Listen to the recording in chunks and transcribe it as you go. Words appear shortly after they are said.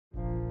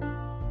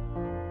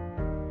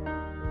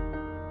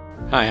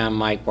Hi, I'm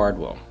Mike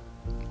Bardwil.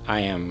 I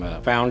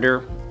am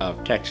founder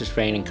of Texas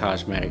Vein and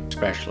Cosmetic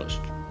Specialist.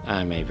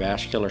 I'm a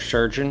vascular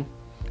surgeon,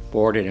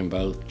 boarded in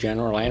both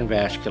general and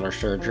vascular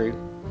surgery,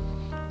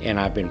 and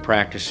I've been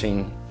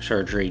practicing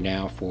surgery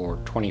now for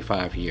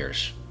 25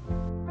 years.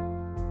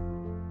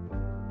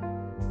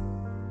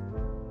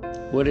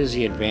 What is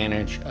the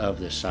advantage of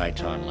the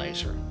Sciton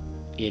laser?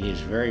 It is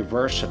very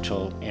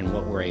versatile in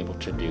what we're able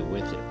to do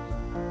with it.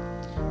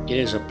 It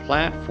is a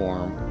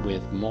platform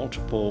with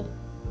multiple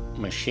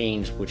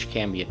machines which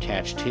can be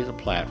attached to the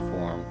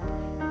platform,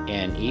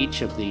 and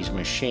each of these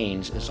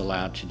machines is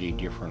allowed to do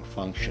different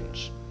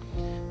functions.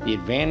 The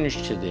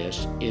advantage to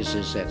this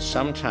is that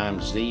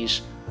sometimes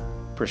these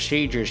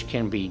procedures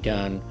can be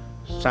done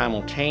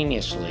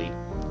simultaneously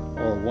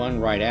or one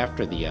right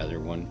after the other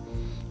one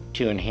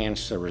to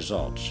enhance the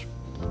results.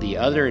 The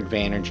other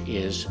advantage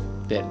is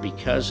that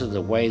because of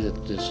the way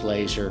that this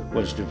laser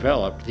was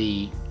developed,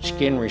 the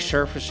skin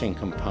resurfacing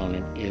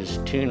component is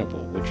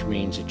tunable, which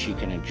means that you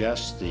can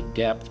adjust the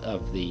depth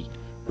of the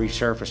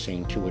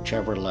resurfacing to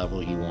whichever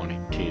level you want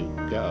it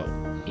to go.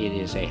 It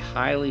is a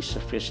highly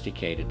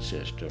sophisticated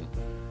system,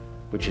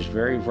 which is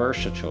very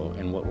versatile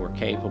in what we're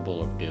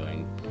capable of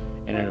doing,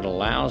 and it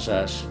allows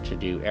us to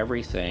do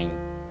everything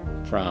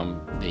from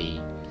the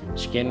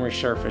skin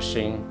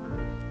resurfacing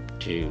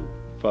to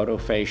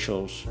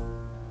photofacials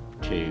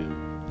to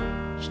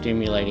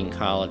stimulating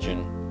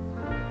collagen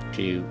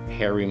to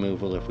hair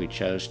removal if we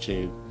chose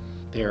to.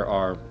 There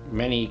are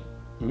many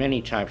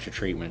types of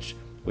treatments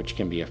which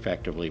can be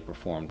effectively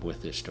performed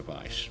with this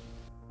device.